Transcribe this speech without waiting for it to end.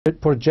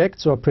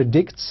projects or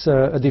predicts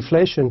a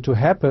deflation to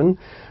happen.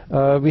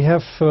 We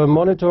have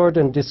monitored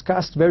and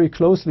discussed very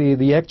closely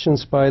the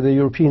actions by the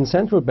European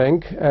Central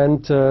Bank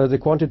and the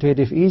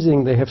quantitative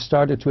easing they have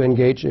started to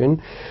engage in.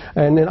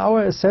 And in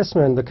our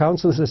assessment, the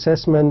Council's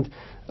assessment,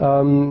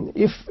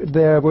 if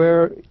there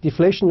were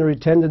deflationary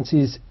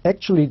tendencies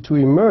actually to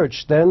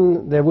emerge,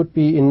 then there would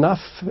be enough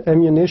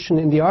ammunition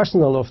in the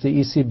arsenal of the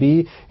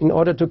ECB in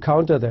order to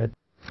counter that.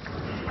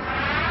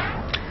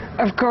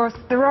 Of course,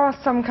 there are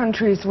some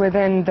countries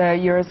within the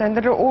Eurozone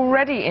that are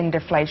already in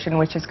deflation,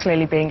 which is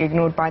clearly being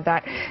ignored by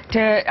that.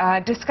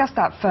 To discuss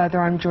that further,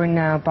 I'm joined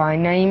now by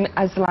Naeem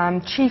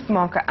Aslam, Chief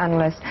Market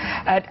Analyst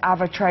at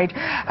AvaTrade.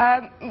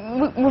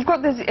 We've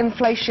got this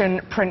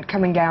inflation print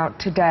coming out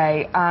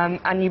today,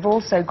 and you've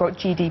also got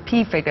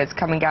GDP figures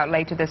coming out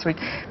later this week.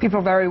 People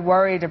are very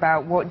worried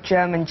about what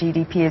German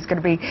GDP is going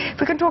to be.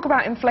 If we can talk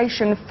about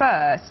inflation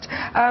first,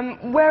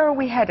 where are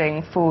we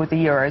heading for the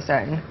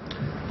Eurozone?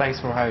 Thanks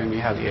for having me,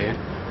 Javier.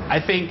 I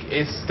think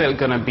it's still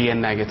going to be a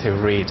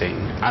negative reading,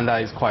 and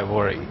that is quite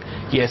worrying.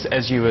 Yes,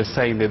 as you were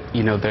saying that,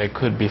 there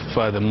could be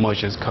further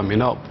measures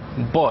coming up,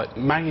 but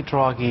Mario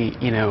Draghi,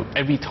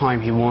 every time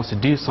he wants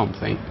to do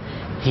something,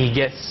 he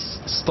gets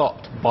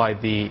stopped by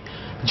the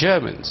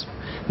Germans.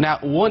 Now,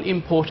 one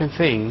important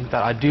thing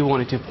that I do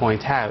wanted to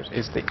point out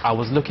is that I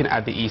was looking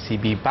at the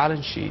ECB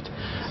balance sheet,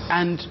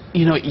 and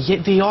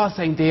they are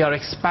saying they are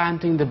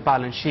expanding the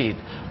balance sheet,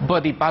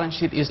 but the balance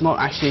sheet is not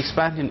actually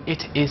expanding.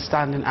 It is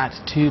standing at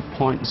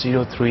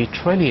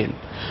 2.03 trillion,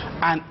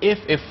 and if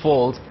it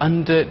falls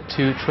under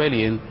 2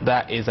 trillion,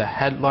 that is a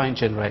headline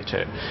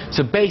generator.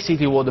 So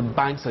basically what the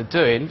banks are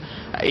doing,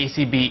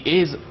 ECB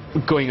is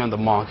going on the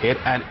market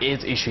and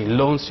is issuing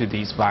loans to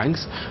these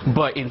banks,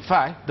 but in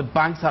fact the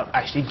banks are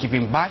actually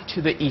giving back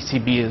to the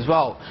ECB as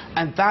well,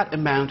 and that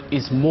amount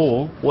is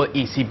more what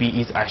ECB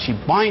is actually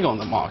buying on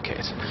the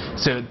market.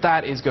 So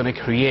that is going to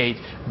create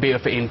a bit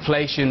of an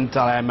inflation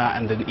dilemma,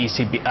 and then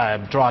ECB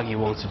Draghi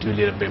wants to do a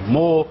little bit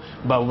more,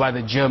 but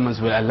whether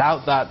Germans will allow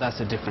that,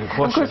 that's a different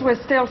question. Of course,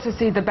 we're still to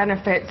see the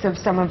benefits of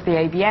some of the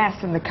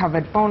ABS and the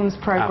covered bonds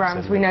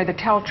programs. Absolutely. We know the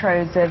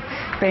TLTROs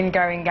have been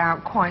going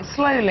out quite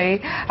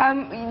slowly.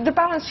 The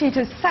balance sheet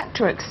is set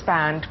to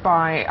expand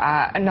by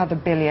another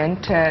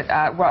billion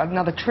to, well,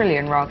 another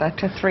trillion rather,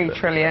 to 3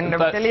 trillion.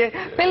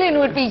 Billion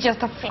would be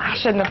just a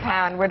flash in the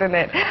pan, wouldn't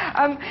it?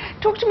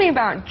 Talk to me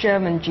about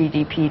German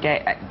GDP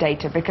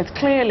data, because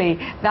clearly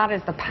that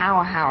is the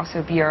powerhouse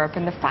of Europe,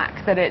 and the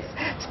fact that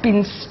it's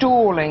been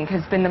stalling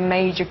has been the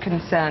major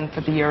concern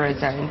for the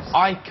Eurozone.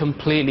 I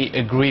completely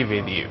agree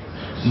with you.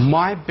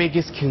 My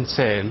biggest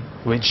concern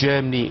with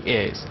Germany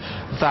is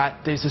that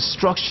there's a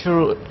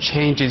structural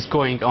changes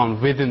going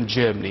on within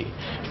Germany.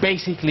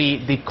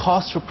 Basically, the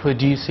cost of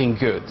producing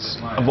goods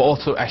have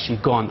also actually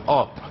gone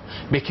up,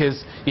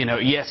 because,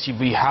 yes,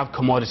 we have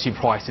commodity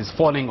prices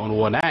falling on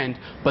one end,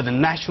 but the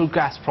natural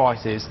gas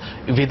prices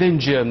within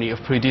Germany of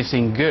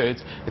producing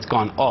goods, it's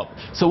gone up.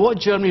 So what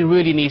Germany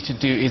really needs to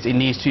do is it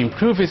needs to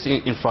improve its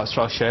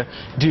infrastructure,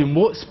 do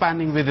more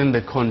spending within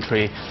the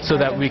country, so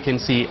that we can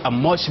see a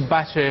much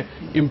better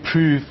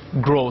improved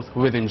growth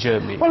within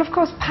Germany. Well, of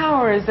course,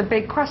 power is the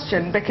big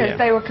question, because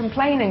they were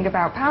complaining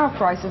about power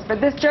prices, but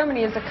this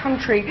Germany is a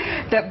country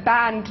that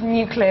banned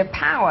nuclear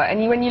power,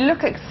 and when you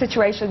look at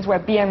situations where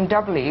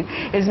BMW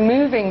is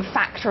moving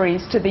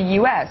factories to the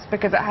US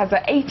because it has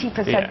an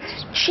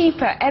 80%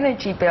 cheaper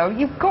energy bill,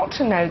 you've got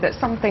to know that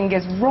something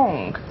is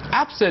wrong.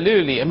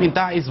 Absolutely. I mean,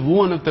 that is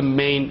one of the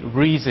main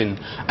reasons,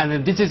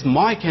 and this is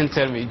my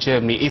concern with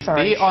Germany. If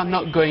they are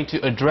not going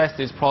to address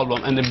this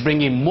problem and then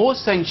bring in more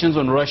sanctions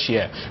on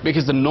Russia,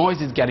 because the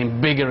noise is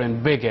getting bigger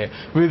and bigger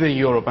within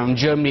Europe, and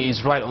Germany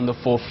is right on the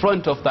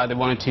forefront of that. They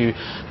wanted to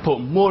put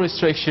more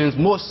restrictions,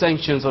 more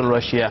sanctions on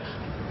Russia.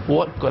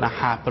 What's going to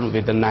happen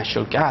with the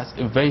natural gas?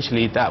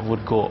 Eventually that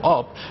would go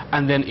up,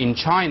 and then in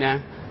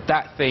China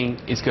that thing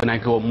is going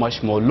to go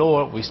much more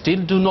lower. We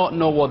still do not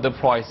know what the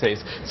price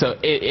is, so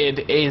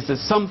it is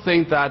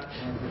something that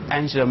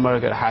Angela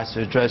Merkel has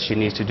to address. She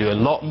needs to do a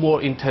lot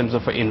more in terms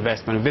of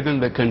investment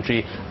within the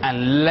country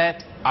and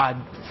let our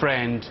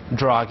friend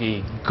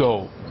Draghi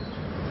go.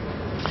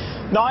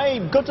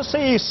 Naeem, good to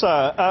see you,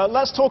 sir.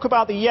 Let's talk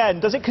about the yen.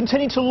 Does it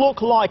continue to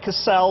look like a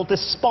sell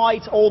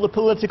despite all the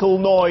political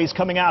noise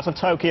coming out of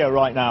Tokyo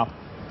right now?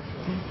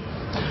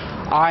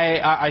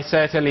 I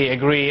certainly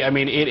agree. I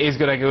mean, it is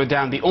going to go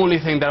down. The only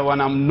thing that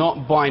when I'm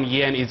not buying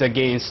yen is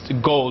against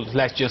gold,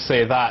 let's just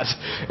say that.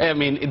 I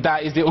mean,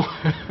 that is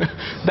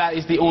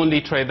the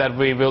only trade that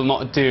we will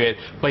not do it.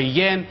 But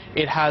yen,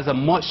 it has a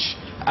much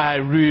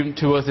room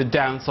towards the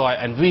downside,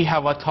 and we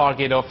have a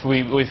target of,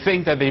 we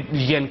think that the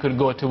yen could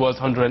go towards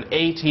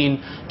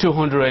 118 to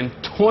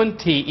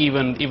 120,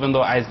 even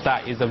though as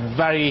that is a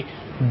very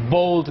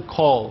bold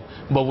call,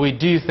 but we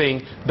do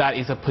think that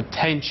is a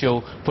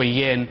potential for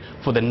yen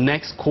for the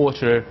next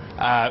quarter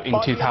in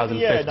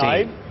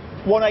 2015.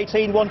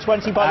 118,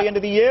 120 by the end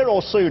of the year,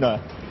 or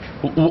sooner?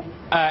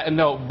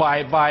 No,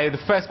 by the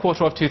first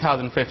quarter of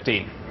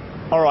 2015.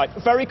 All right,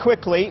 very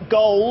quickly,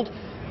 gold.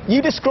 You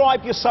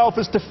describe yourself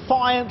as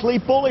defiantly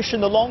bullish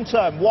in the long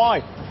term. Why?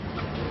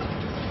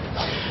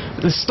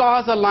 The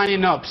stars are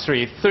lining up,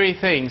 Sri. Three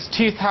things.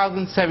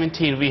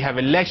 2017, we have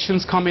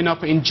elections coming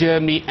up in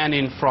Germany and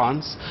in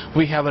France.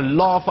 We have a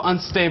lot of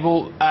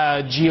unstable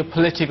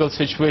geopolitical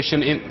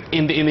situation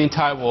in the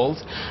entire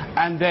world.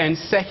 And then,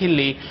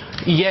 secondly,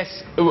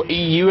 yes,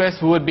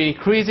 US would be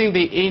increasing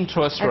the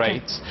interest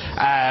rates,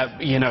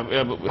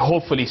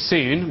 hopefully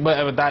soon.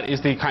 But that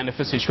is the kind of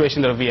a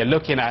situation that we are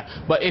looking at.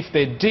 But if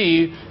they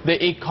do, the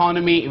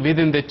economy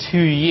within the 2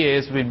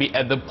 years will be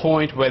at the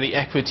point where the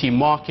equity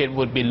market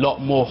would be a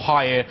lot more higher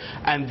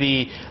and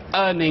the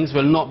earnings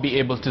will not be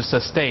able to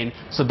sustain.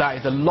 So that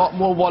is a lot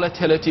more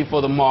volatility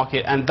for the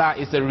market, and that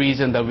is the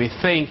reason that we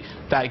think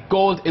that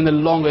gold in the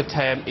longer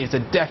term is a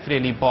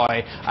definitely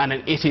buy, and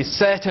it is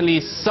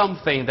certainly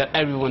something that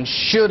everyone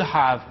should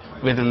have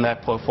within their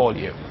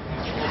portfolio.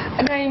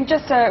 Naeem,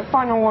 just a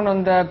final one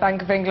on the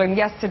Bank of England.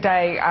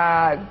 Yesterday,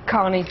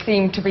 Carney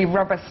seemed to be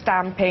rubber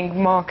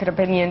stamping market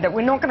opinion that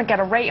we're not going to get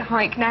a rate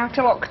hike now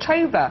till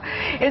October.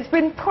 It's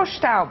been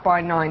pushed out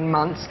by 9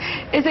 months.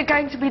 Is it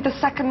going to be the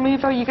second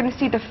move? Are you going to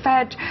see the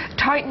Fed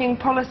tightening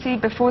policy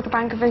before the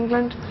Bank of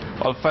England?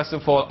 Well, first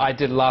of all, I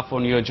did laugh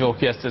on your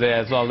joke yesterday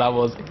as well. That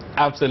was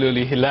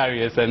absolutely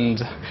hilarious, and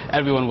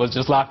everyone was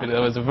just laughing. It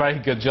was a very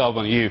good job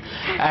on you.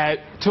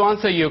 To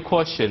answer your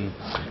question,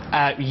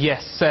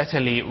 yes,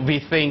 certainly, we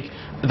think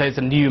there's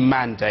a new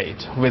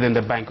mandate within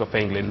the Bank of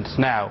England.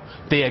 Now,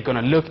 they are going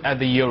to look at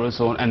the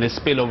Eurozone, and the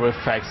spillover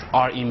effects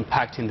are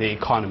impacting the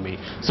economy.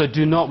 So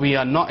we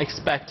are not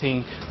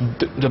expecting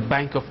the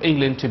Bank of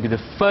England to be the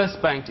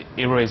first bank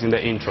raising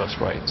the interest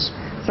rates.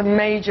 It's a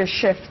major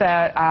shift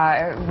there.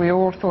 We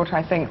all thought,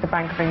 I think, the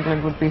Bank of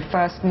England would be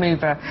first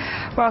mover.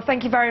 Well,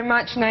 thank you very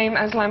much, Naeem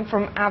Aslam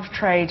from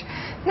AvaTrade.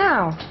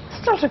 Now,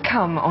 still to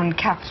come on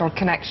Capital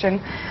Connection,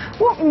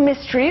 what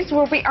mysteries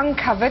will be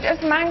uncovered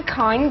as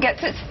mankind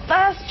gets its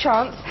first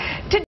chance to